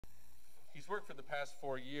worked for the past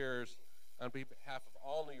 4 years on behalf of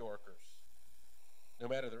all New Yorkers, no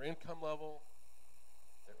matter their income level,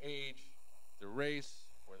 their age, their race,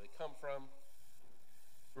 where they come from,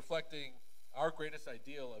 reflecting our greatest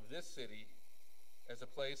ideal of this city as a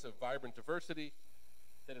place of vibrant diversity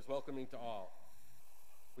that is welcoming to all,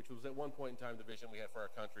 which was at one point in time the vision we had for our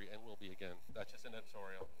country and will be again. That's just an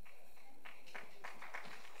editorial.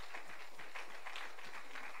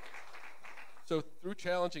 So through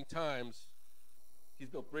challenging times, he's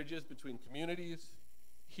built bridges between communities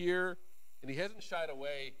here, and he hasn't shied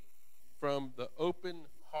away from the open,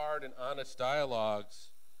 hard, and honest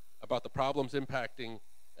dialogues about the problems impacting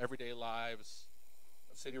everyday lives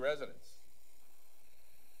of city residents.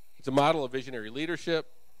 He's a model of visionary leadership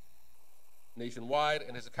nationwide,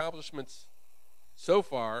 and his accomplishments so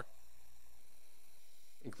far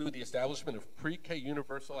include the establishment of pre-K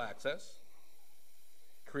universal access,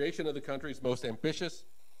 creation of the country's most ambitious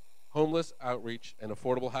homeless outreach and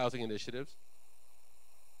affordable housing initiatives,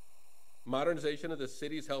 modernization of the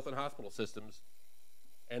city's health and hospital systems,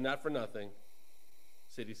 and not for nothing,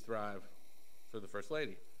 cities thrive for the First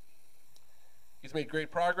Lady. He's made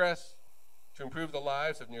great progress to improve the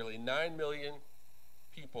lives of nearly 9 million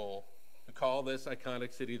people who call this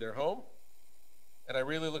iconic city their home, and I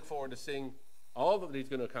really look forward to seeing all that he's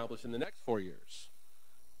going to accomplish in the next 4 years.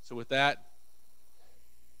 So with that,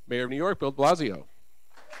 Mayor of New York, Bill Blasio.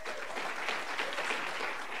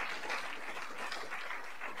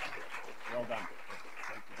 Well done.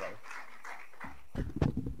 Thank you, brother.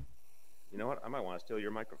 You know what? I might want to steal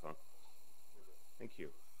your microphone. Thank you.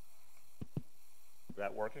 Is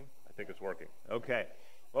that working? I think it's working. Okay.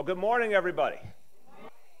 Well, good morning, everybody.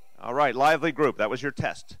 All right, lively group. That was your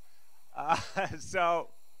test. I'm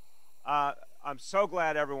so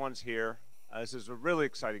glad everyone's here. This is a really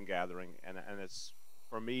exciting gathering, and it's,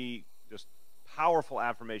 for me, just powerful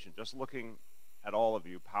affirmation. Just looking at all of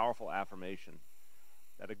you, powerful affirmation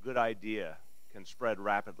that a good idea can spread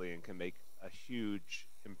rapidly and can make a huge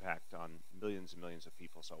impact on millions and millions of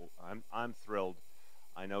people. So I'm thrilled.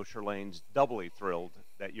 I know Shirlane's doubly thrilled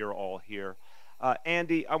that you're all here.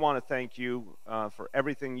 Andy, I want to thank you for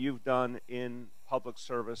everything you've done in public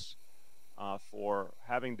service, for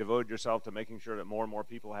having devoted yourself to making sure that more and more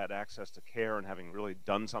people had access to care and having really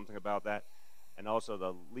done something about that, and also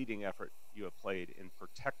the leading effort you have played in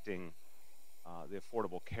protecting the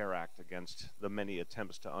Affordable Care Act against the many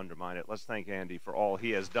attempts to undermine it. Let's thank Andy for all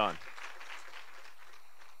he has done.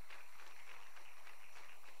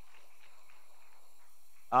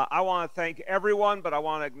 I want to thank everyone, but I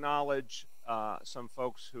want to acknowledge some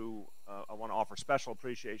folks who I want to offer special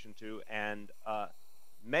appreciation to. And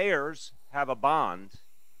mayors have a bond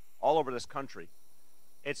all over this country.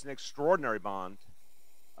 It's an extraordinary bond,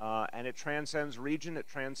 and it transcends region, it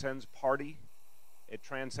transcends party, it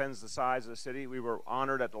transcends the size of the city. We were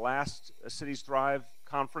honored at the last Cities Thrive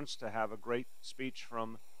conference to have a great speech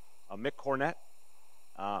from Mick Cornett,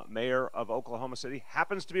 mayor of Oklahoma City.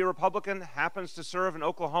 Happens to be a Republican, happens to serve in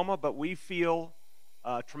Oklahoma, but we feel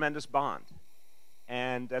a tremendous bond.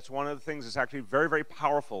 And that's one of the things that's actually very, very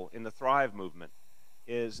powerful in the Thrive movement,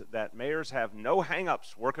 is that mayors have no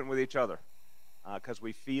hang-ups working with each other because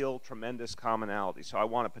we feel tremendous commonality. So I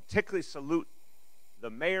want to particularly salute the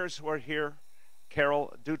mayors who are here.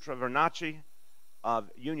 Carol Dutra-Vernacci of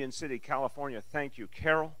Union City, California. Thank you,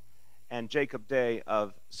 Carol. And Jacob Day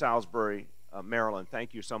of Salisbury, Maryland.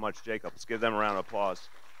 Thank you so much, Jacob. Let's give them a round of applause.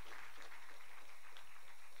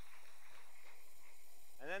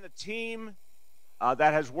 And then the team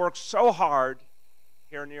that has worked so hard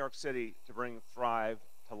here in New York City to bring Thrive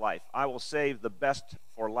to life. I will save the best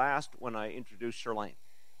for last when I introduce Shirlane.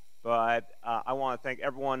 But I want to thank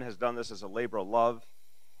everyone who has done this as a labor of love.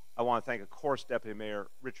 I want to thank, of course, Deputy Mayor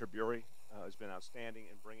Richard Bury, who's been outstanding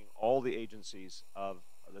in bringing all the agencies of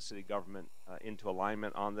the city government into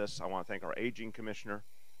alignment on this. I want to thank our Aging Commissioner,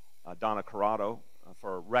 Donna Corrado,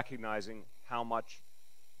 for recognizing how much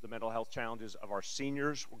the mental health challenges of our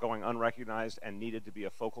seniors were going unrecognized and needed to be a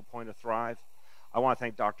focal point of Thrive. I want to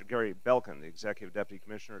thank Dr. Gary Belkin, the Executive Deputy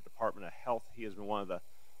Commissioner at Department of Health. He has been one of the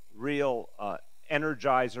real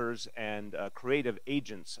energizers and creative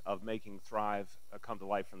agents of making Thrive come to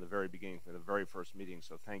life from the very beginning, from the very first meeting.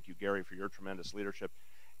 So thank you, Gary, for your tremendous leadership.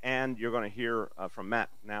 And you're going to hear from Matt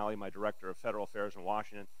Nally, my Director of Federal Affairs in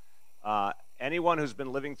Washington. Anyone who's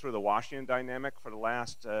been living through the Washington dynamic for the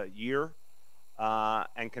last year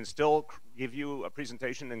and can still give you a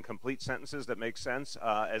presentation in complete sentences that make sense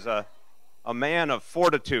as a man of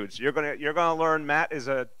fortitude. So you're going to learn Matt is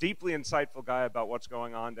a deeply insightful guy about what's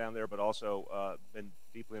going on down there, but also been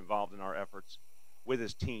deeply involved in our efforts with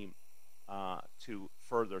his team to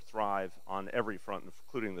further Thrive on every front,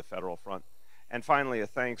 including the federal front. And finally, a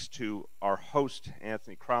thanks to our host,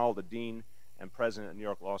 Anthony Crowell, the Dean and President of New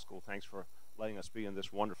York Law School. Thanks for letting us be in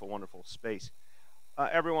this wonderful, wonderful space.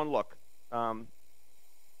 Everyone, look,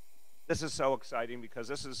 this is so exciting because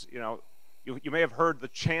this is, you may have heard the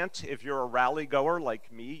chant. If you're a rally goer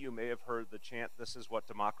like me, you may have heard the chant, "This is what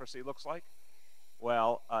democracy looks like."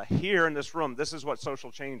 Well, here in this room, this is what social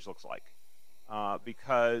change looks like,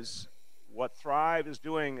 because what Thrive is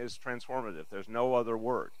doing is transformative. There's no other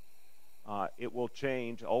word. It will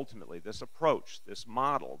change, ultimately, this approach, this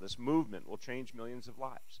model, this movement will change millions of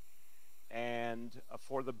lives, and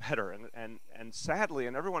for the better. And sadly,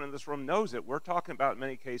 and everyone in this room knows it, we're talking about, in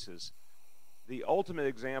many cases, the ultimate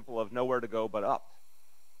example of nowhere to go but up,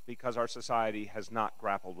 because our society has not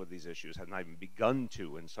grappled with these issues, has not even begun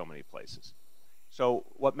to in so many places. So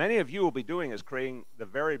what many of you will be doing is creating the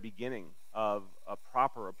very beginning of a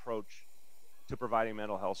proper approach to providing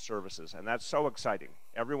mental health services, and that's so exciting.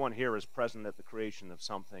 Everyone here is present at the creation of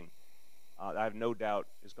something that I have no doubt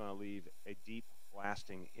is going to leave a deep,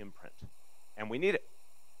 lasting imprint. And we need it.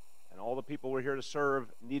 And all the people we're here to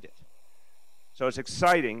serve need it. So it's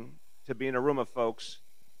exciting to be in a room of folks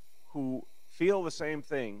who feel the same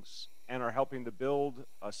things and are helping to build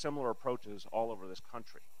similar approaches all over this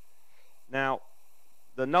country. Now,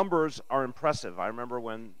 the numbers are impressive. I remember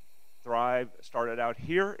when Thrive started out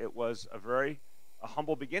here, it was a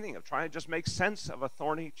humble beginning of trying to just make sense of a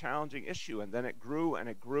thorny, challenging issue, and then it grew and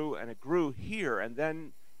it grew and it grew here, and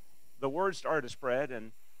then the word started to spread,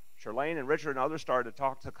 and Shirlane and Richard and others started to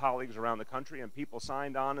talk to colleagues around the country, and people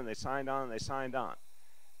signed on and they signed on and they signed on.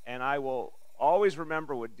 And I will always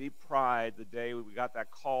remember with deep pride the day we got that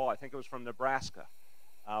call, I think it was from Nebraska,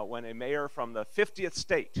 when a mayor from the 50th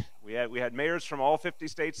state, we had mayors from all 50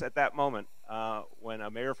 states at that moment, when a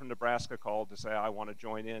mayor from Nebraska called to say, "I want to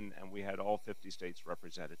join in," and we had all 50 states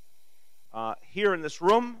represented. Here in this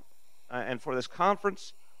room, and for this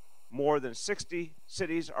conference, more than 60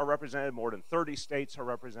 cities are represented, more than 30 states are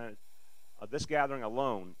represented. This gathering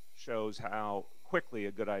alone shows how quickly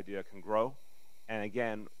a good idea can grow, and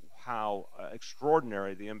again, how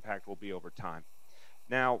extraordinary the impact will be over time.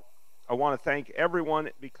 Now, I want to thank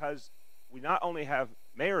everyone, because we not only have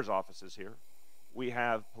mayor's offices here, we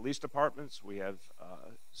have police departments, we have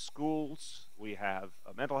schools, we have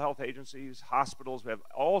mental health agencies, hospitals, we have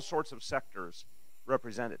all sorts of sectors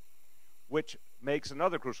represented, which makes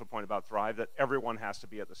another crucial point about Thrive, that everyone has to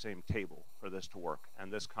be at the same table for this to work,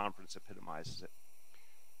 and this conference epitomizes it.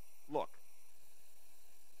 Look,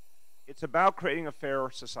 it's about creating a fairer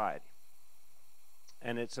society.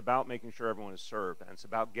 And it's about making sure everyone is served, and it's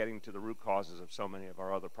about getting to the root causes of so many of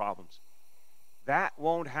our other problems. That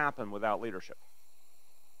won't happen without leadership.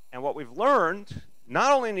 And what we've learned,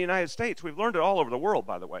 not only in the United States, we've learned it all over the world,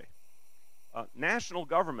 by the way. National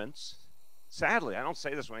governments, sadly, I don't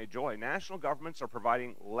say this with any joy, national governments are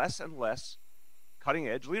providing less and less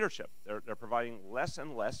cutting-edge leadership. They're providing less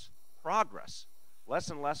and less progress, less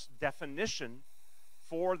and less definition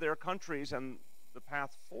for their countries and the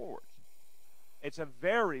path forward. It's a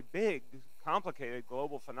very big, complicated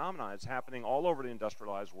global phenomenon. It's happening all over the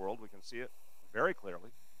industrialized world. We can see it very clearly.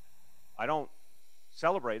 I don't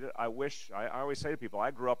celebrate it. I always say to people, I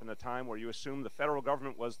grew up in a time where you assumed the federal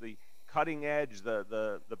government was the cutting edge,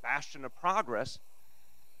 the bastion of progress.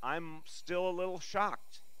 I'm still a little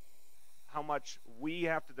shocked how much we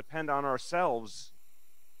have to depend on ourselves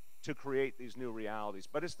to create these new realities.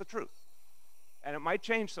 But it's the truth. And it might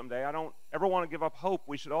change someday. I don't ever want to give up hope.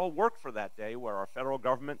 We should all work for that day where our federal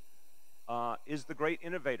government is the great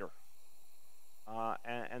innovator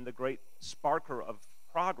and the great sparker of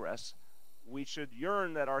progress. We should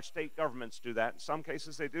yearn that our state governments do that. In some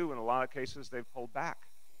cases they do. In a lot of cases they've pulled back.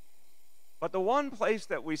 But the one place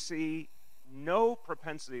that we see no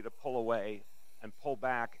propensity to pull away and pull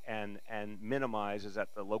back and minimize is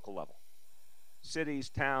at the local level. Cities,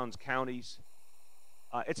 towns, counties.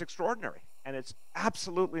 It's extraordinary. And it's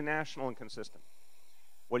absolutely national and consistent.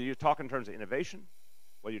 Whether you talk in terms of innovation,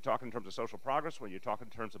 whether you talk in terms of social progress, whether you talk in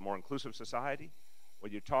terms of more inclusive society,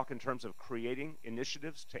 whether you talk in terms of creating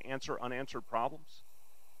initiatives to answer unanswered problems,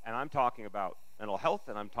 and I'm talking about mental health,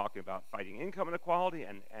 and I'm talking about fighting income inequality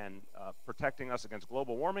and protecting us against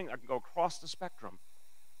global warming. I can go across the spectrum.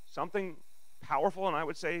 Something powerful and I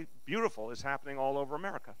would say beautiful is happening all over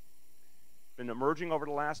America. It's been emerging over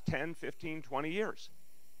the last 10, 15, 20 years.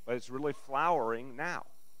 But it's really flowering now.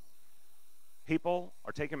 People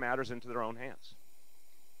are taking matters into their own hands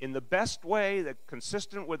in the best way that's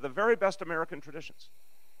consistent with the very best American traditions.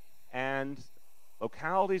 And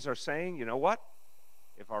localities are saying, you know what?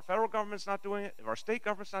 If our federal government's not doing it, if our state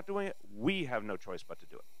government's not doing it, we have no choice but to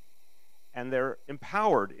do it. And they're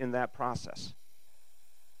empowered in that process.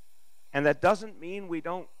 And that doesn't mean we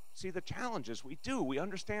don't see the challenges. We do. We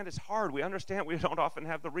understand it's hard. We understand we don't often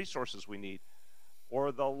have the resources we need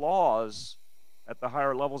or the laws at the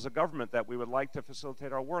higher levels of government that we would like to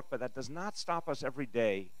facilitate our work, but that does not stop us every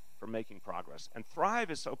day from making progress. And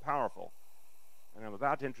Thrive is so powerful. And I'm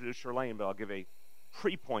about to introduce Shirlane, but I'll give a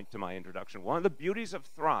pre-point to my introduction. One of the beauties of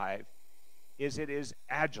Thrive is it is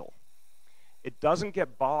agile. It doesn't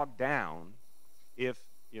get bogged down if,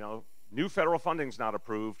 new federal funding is not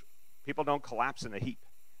approved, people don't collapse in a heap.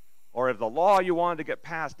 Or if the law you wanted to get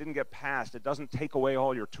passed didn't get passed, it doesn't take away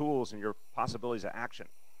all your tools and your possibilities of action.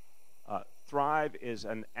 Thrive is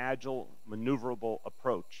an agile, maneuverable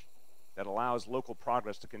approach that allows local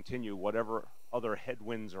progress to continue whatever other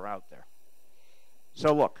headwinds are out there.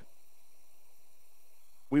 So look,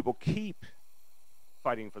 we will keep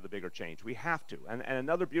fighting for the bigger change. We have to. And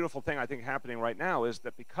another beautiful thing I think happening right now is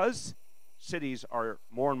that because cities are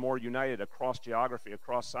more and more united across geography,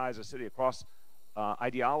 across size of city, across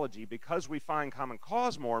ideology, because we find common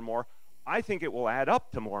cause more and more, I think it will add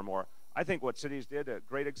up to more and more. I think what cities did, a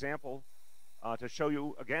great example to show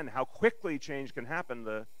you, again, how quickly change can happen.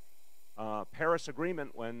 The Paris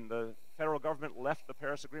Agreement, when the federal government left the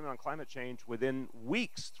Paris Agreement on climate change, within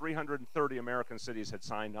weeks, 330 American cities had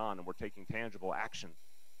signed on and were taking tangible action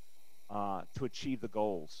to achieve the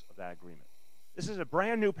goals of that agreement. This is a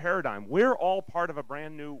brand new paradigm. We're all part of a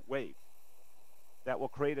brand new wave that will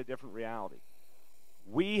create a different reality.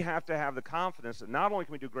 We have to have the confidence that not only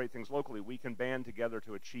can we do great things locally, we can band together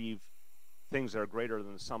to achieve things that are greater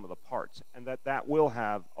than the sum of the parts, and that will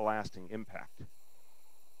have a lasting impact.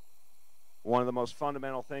 One of the most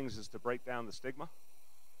fundamental things is to break down the stigma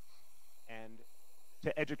and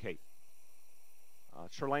to educate.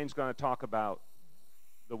 Shirlane's going to talk about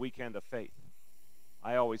the Weekend of Faith.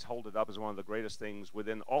 I always hold it up as one of the greatest things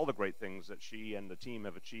within all the great things that she and the team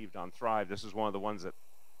have achieved on Thrive. This is one of the ones that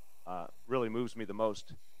really moves me the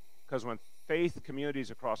most, because when faith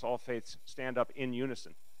communities across all faiths stand up in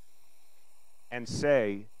unison and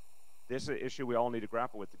say, this is an issue we all need to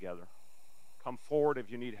grapple with together. Come forward if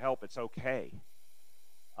you need help, it's okay.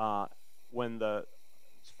 For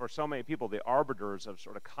so many people, the arbiters of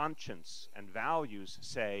sort of conscience and values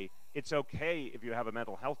say, it's okay if you have a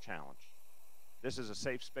mental health challenge. This is a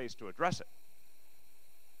safe space to address it.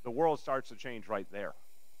 The world starts to change right there.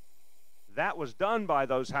 That was done by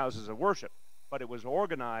those houses of worship, but it was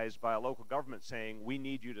organized by a local government saying, we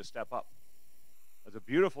need you to step up. It's a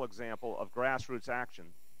beautiful example of grassroots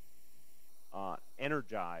action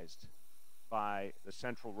energized by the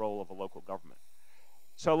central role of a local government.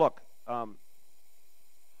 So look, the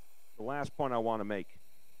last point I want to make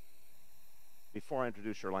before I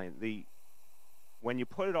introduce Shirlane, when you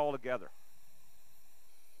put it all together,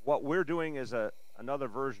 what we're doing is another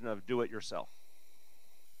version of do it yourself,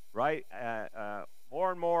 right?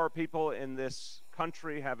 More and more people in this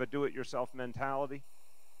country have a do it yourself mentality.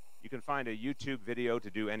 You can find a YouTube video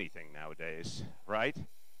to do anything nowadays, right?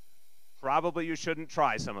 Probably you shouldn't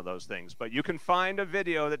try some of those things, but you can find a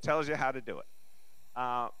video that tells you how to do it.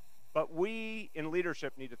 But we in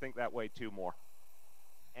leadership need to think that way too more.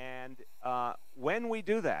 And when we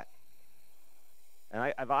do that,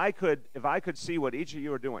 and if I could see what each of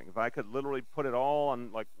you are doing, if I could literally put it all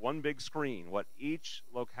on like one big screen, what each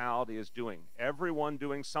locality is doing, everyone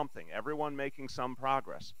doing something, everyone making some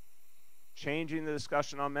progress, changing the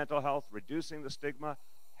discussion on mental health, reducing the stigma,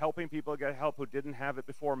 helping people get help who didn't have it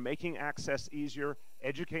before, making access easier,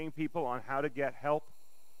 educating people on how to get help.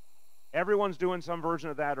 Everyone's doing some version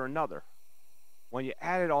of that or another. When you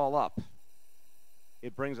add it all up,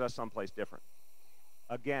 it brings us someplace different.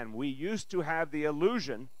 Again, we used to have the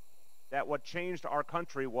illusion that what changed our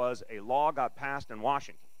country was a law got passed in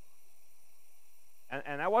Washington.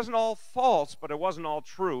 And that wasn't all false, but it wasn't all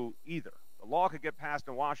true either. The law could get passed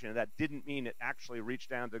in Washington. That didn't mean it actually reached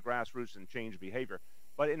down to grassroots and changed behavior.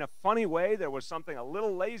 But in a funny way, there was something a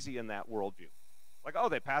little lazy in that worldview. Like, oh,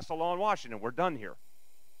 they passed a law in Washington. We're done here.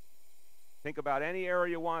 Think about any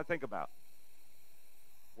area you want to think about.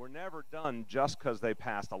 We're never done just because they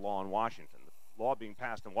passed a law in Washington. The law being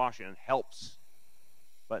passed in Washington helps.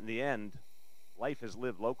 But in the end, life is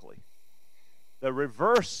lived locally. The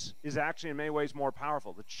reverse is actually in many ways more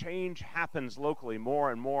powerful. The change happens locally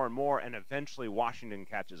more and more and more, and eventually Washington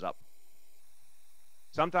catches up.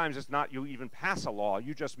 Sometimes it's not you even pass a law,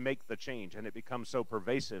 you just make the change, and it becomes so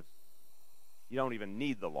pervasive, you don't even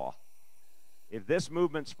need the law. If this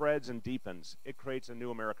movement spreads and deepens, it creates a new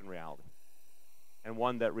American reality, and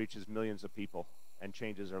one that reaches millions of people and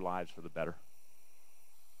changes their lives for the better.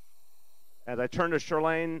 As I turn to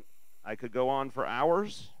Shirlane, I could go on for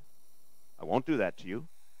hours. I won't do that to you.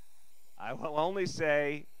 I will only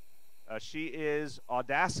say She is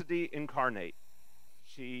audacity incarnate.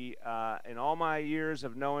 She, in all my years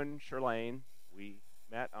of knowing Shirlane, we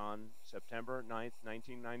met on September 9th,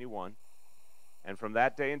 1991. And from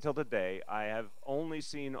that day until today, I have only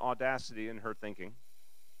seen audacity in her thinking.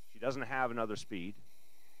 She doesn't have another speed.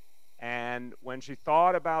 And when she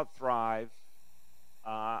thought about Thrive,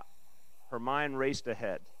 her mind raced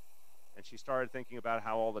ahead. And she started thinking about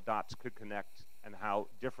how all the dots could connect and how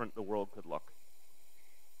different the world could look.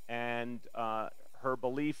 And her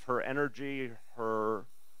belief, her energy, her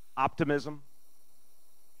optimism,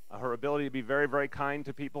 her ability to be very, very kind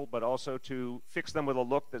to people, but also to fix them with a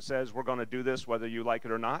look that says, we're going to do this whether you like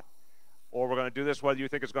it or not, or we're going to do this whether you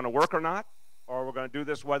think it's going to work or not, or we're going to do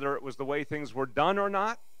this whether it was the way things were done or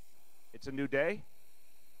not. It's a new day.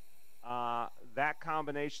 That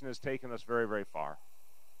combination has taken us very, very far.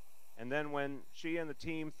 And then when she and the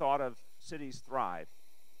team thought of Cities Thrive,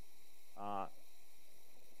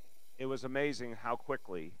 it was amazing how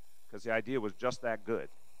quickly, because the idea was just that good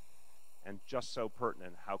and just so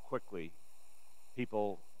pertinent, how quickly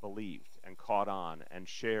people believed and caught on and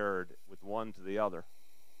shared with one to the other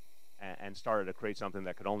and started to create something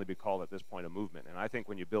that could only be called at this point a movement. And I think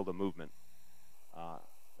when you build a movement,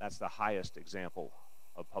 that's the highest example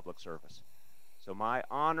of public service. So my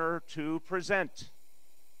honor to present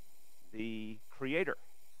the creator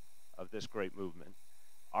of this great movement,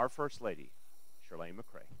 our First Lady, Shirlane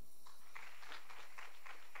McCray.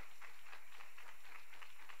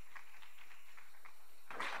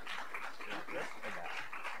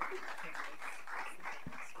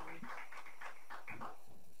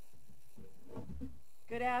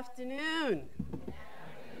 Good afternoon.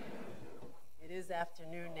 It is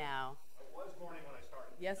afternoon now. It was morning when I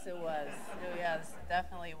started. Yes, it was. Yes,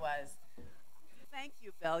 definitely was. Thank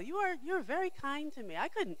you, Bill. You're very kind to me. I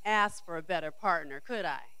couldn't ask for a better partner, could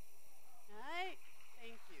I? All right?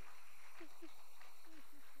 Thank you.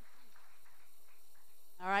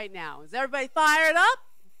 All right, now, is everybody fired up?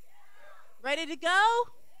 Ready to go?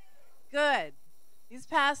 Good. These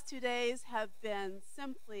past 2 days have been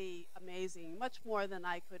simply amazing, much more than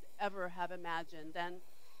I could ever have imagined. And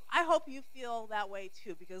I hope you feel that way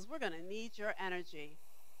too, because we're going to need your energy.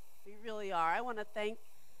 We really are. I want to thank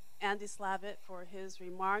Andy Slavitt for his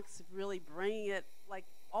remarks, really bringing it like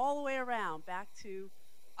all the way around back to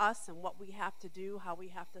us and what we have to do, how we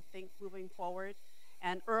have to think moving forward.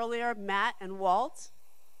 And earlier, Matt and Walt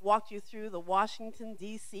walked you through the Washington,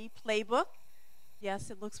 D.C. playbook. Yes,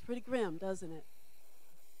 it looks pretty grim, doesn't it?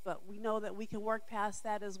 But we know that we can work past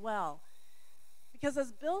that as well. Because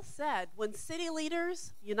as Bill said, when city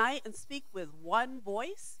leaders unite and speak with one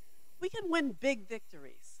voice, we can win big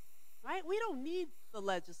victories, right? We don't need the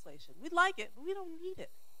legislation. We'd like it, but we don't need it.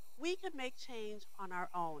 We can make change on our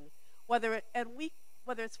own, whether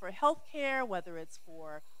it's for health care, whether it's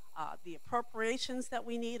for the appropriations that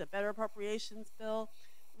we need, a better appropriations bill.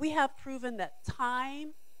 We have proven that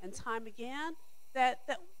time and time again that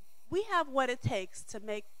we have what it takes to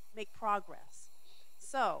make progress.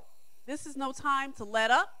 So this is no time to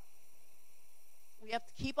let up. We have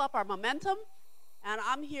to keep up our momentum, and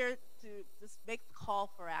I'm here to just make the call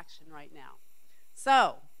for action right now.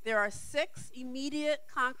 So there are 6 immediate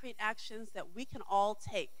concrete actions that we can all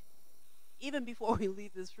take. Even before we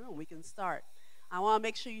leave this room, we can start. I want to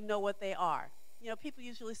make sure you know what they are. You know, people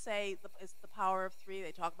usually say it's the power of 3.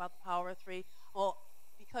 They talk about the power of 3. Well,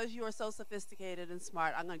 because you are so sophisticated and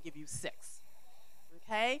smart, I'm going to give you 6.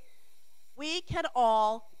 Okay? We can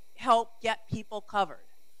all help get people covered.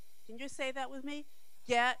 Can you say that with me?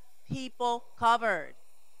 Get people covered.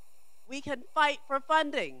 We can fight for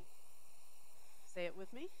funding. Say it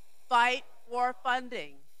with me. Fight for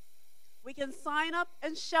funding. We can sign up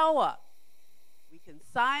and show up. We can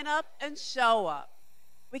sign up and show up.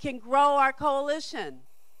 We can grow our coalition.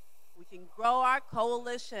 We can grow our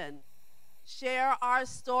coalition. Share our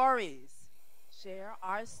stories. Share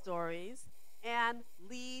our stories and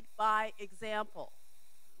lead by example.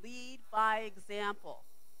 Lead by example.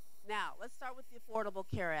 Now, let's start with the Affordable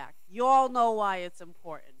Care Act. You all know why it's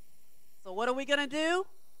important. So what are we going to do?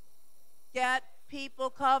 Get people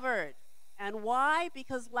covered. And why?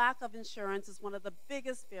 Because lack of insurance is one of the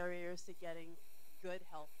biggest barriers to getting good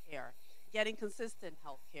health care, getting consistent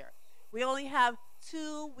health care. We only have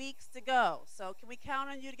 2 weeks to go. So can we count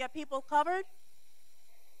on you to get people covered?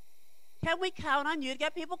 Can we count on you to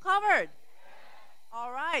get people covered?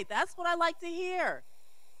 All right, that's what I like to hear.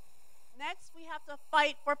 Next, we have to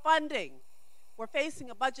fight for funding. We're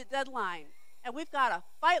facing a budget deadline, and we've got to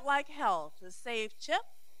fight like hell to save CHIP,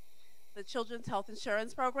 the Children's Health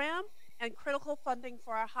Insurance Program, and critical funding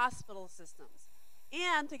for our hospital systems,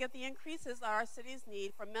 and to get the increases that our cities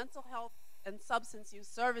need for mental health and substance use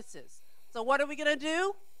services. So what are we going to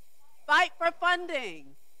do? Fight for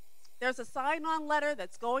funding. There's a sign-on letter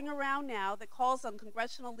that's going around now that calls on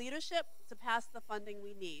congressional leadership to pass the funding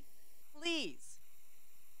we need. Please,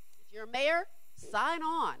 if you're a mayor, sign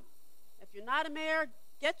on. If you're not a mayor,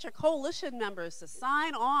 get your coalition members to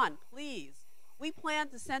sign on, please. We plan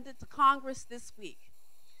to send it to Congress this week.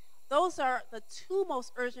 Those are the two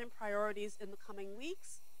most urgent priorities in the coming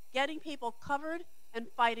weeks: getting people covered and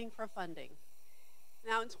fighting for funding.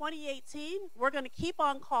 Now in 2018, we're going to keep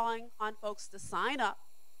on calling on folks to sign up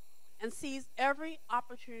and seize every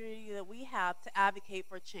opportunity that we have to advocate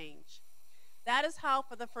for change. That is how,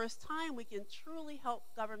 for the first time, we can truly help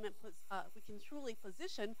government, we can truly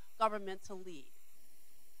position government to lead.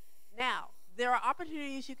 Now, there are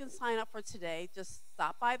opportunities you can sign up for today. Just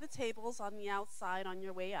stop by the tables on the outside on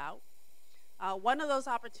your way out. One of those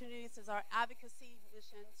opportunities is our advocacy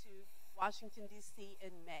mission to Washington, D.C.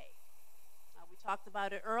 in May. We talked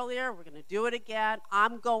about it earlier. We're going to do it again.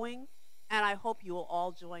 I'm going, and I hope you will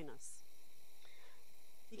all join us.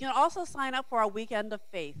 You can also sign up for our Weekend of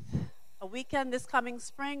Faith, a weekend this coming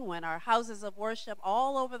spring when our houses of worship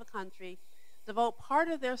all over the country devote part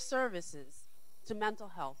of their services to mental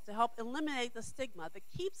health, to help eliminate the stigma that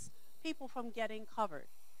keeps people from getting covered.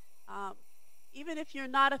 Even if you're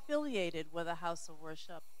not affiliated with a house of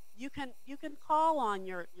worship, you can call on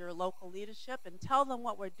your local leadership and tell them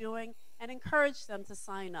what we're doing and encourage them to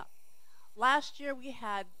sign up. Last year we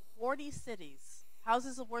had 40 cities,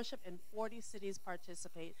 houses of worship in 40 cities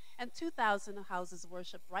participate, and 2,000 houses of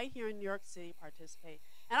worship right here in New York City participate.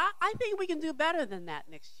 And I think we can do better than that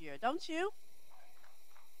next year, don't you?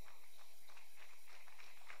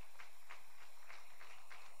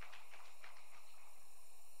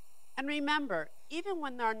 And remember, even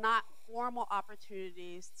when there are not formal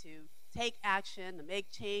opportunities to take action, to make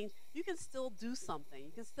change, you can still do something.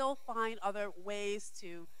 You can still find other ways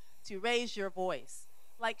to raise your voice,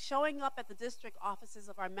 like showing up at the district offices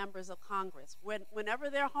of our members of Congress whenever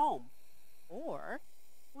they're home or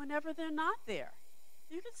whenever they're not there.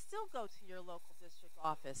 You can still go to your local district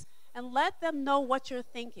office and let them know what you're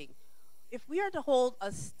thinking. If we are to hold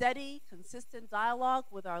a steady, consistent dialogue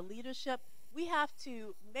with our leadership, we have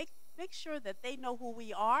to make sure that they know who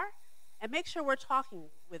we are and make sure we're talking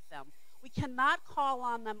with them. We cannot call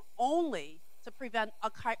on them only to prevent a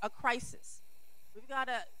crisis. We've got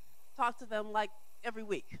to talk to them like every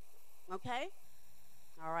week, okay?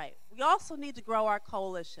 All right. We also need to grow our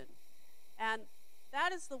coalition. And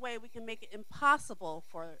that is the way we can make it impossible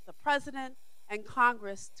for the president and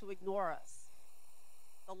Congress to ignore us.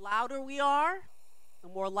 The louder we are, the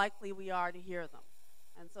more likely we are to hear them.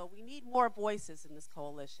 And so we need more voices in this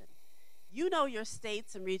coalition. You know your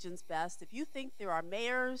states and regions best. If you think there are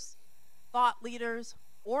mayors, thought leaders,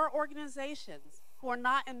 or organizations who are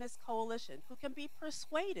not in this coalition, who can be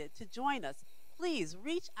persuaded to join us, please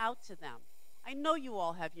reach out to them. I know you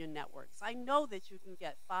all have your networks. I know that you can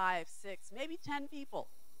get 5, 6, maybe 10 people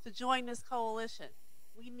to join this coalition.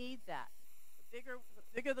 We need that. The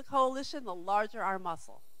bigger the coalition, the larger our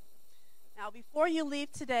muscle. Now, before you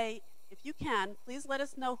leave today, if you can, please let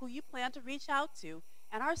us know who you plan to reach out to,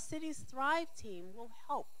 and our Cities Thrive team will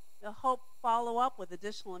help. They'll help follow up with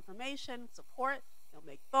additional information, support. They'll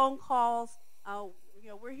make phone calls.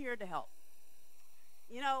 We're here to help.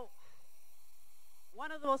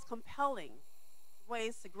 One of the most compelling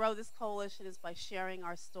ways to grow this coalition is by sharing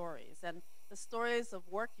our stories, and the stories of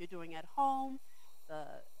work you're doing at home, the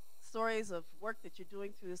stories of work that you're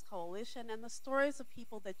doing through this coalition, and the stories of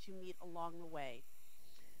people that you meet along the way.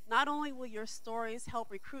 Not only will your stories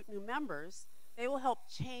help recruit new members, they will help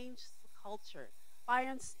change the culture by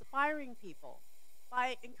inspiring people,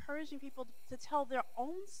 by encouraging people to tell their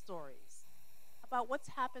own stories about what's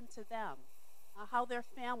happened to them, how their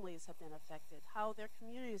families have been affected, how their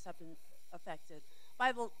communities have been affected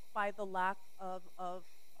by the lack of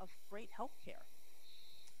great health care.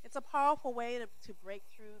 It's a powerful way to break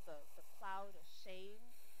through the cloud of shame,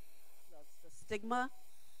 the stigma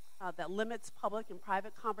that limits public and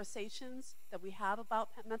private conversations that we have about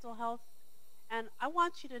mental health. And I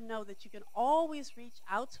want you to know that you can always reach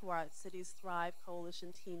out to our Cities Thrive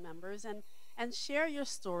Coalition team members and share your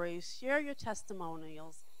stories, share your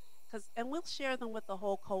testimonials, and we'll share them with the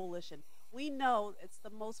whole coalition. We know it's the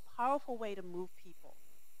most powerful way to move people.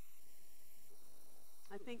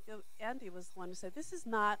 I think Andy was the one who said, this is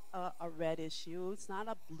not a red issue, it's not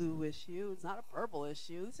a blue issue, it's not a purple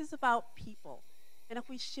issue, this is about people. And if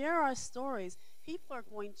we share our stories, people are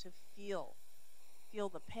going to feel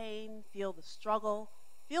the pain, feel the struggle,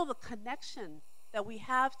 feel the connection that we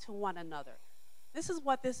have to one another. This is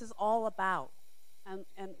what this is all about. And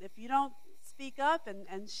if you don't speak up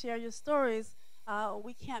and share your stories,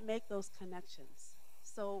 we can't make those connections.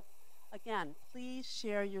 So again, please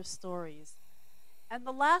share your stories. And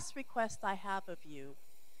the last request I have of you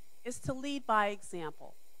is to lead by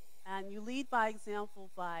example. And you lead by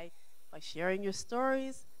example by sharing your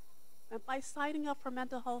stories and by signing up for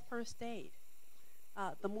mental health first aid.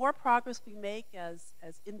 The more progress we make as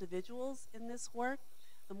individuals in this work,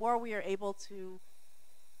 the more we are able to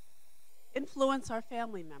influence our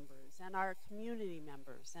family members and our community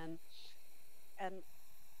members and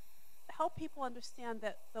help people understand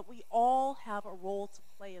that we all have a role to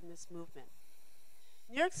play in this movement.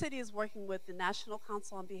 New York City is working with the National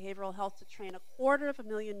Council on Behavioral Health to train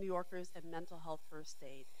 250,000 New Yorkers in mental health first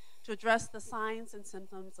aid to address the signs and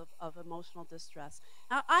symptoms of emotional distress.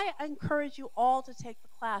 Now, I encourage you all to take the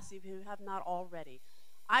class if you have not already.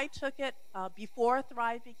 I took it before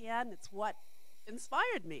Thrive began. It's what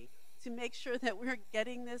inspired me to make sure that we're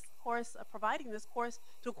getting this course, providing this course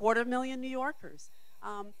to 250,000 New Yorkers.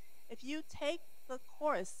 If you take the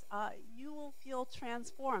course, you will feel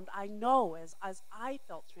transformed. I know as I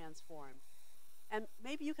felt transformed. And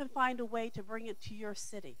maybe you can find a way to bring it to your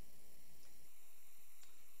city.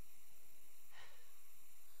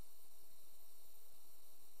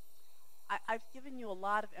 I've given you a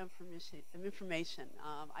lot of information.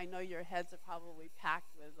 I know your heads are probably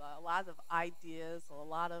packed with a lot of ideas, a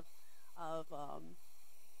lot of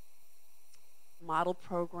model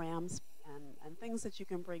programs and things that you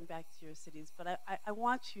can bring back to your cities. But I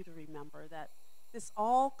want you to remember that this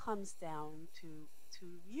all comes down to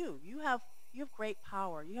you. You have great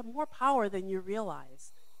power. You have more power than you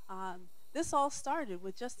realize. This all started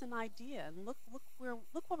with just an idea, and look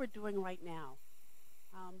what we're doing right now.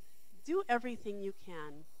 Do everything you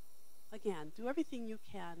can. Again, do everything you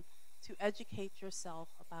can to educate yourself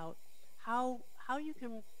about how you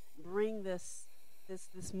can bring this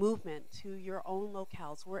movement to your own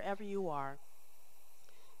locales, wherever you are.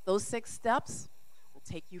 Those 6 steps will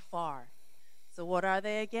take you far. So what are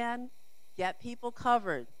they again? Get people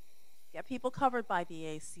covered. Get people covered by the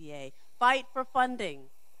ACA. Fight for funding.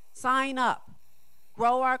 Sign up.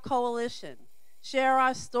 Grow our coalition. Share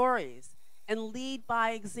our stories. And lead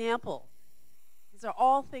by example. These are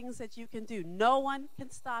all things that you can do. No one can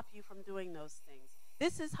stop you from doing those things.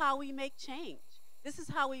 This is how we make change. This is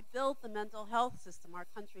how we build the mental health system our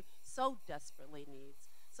country so desperately needs.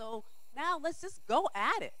 So now let's just go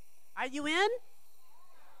at it. Are you in?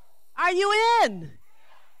 Are you in?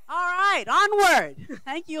 All right, onward.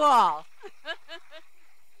 Thank you all.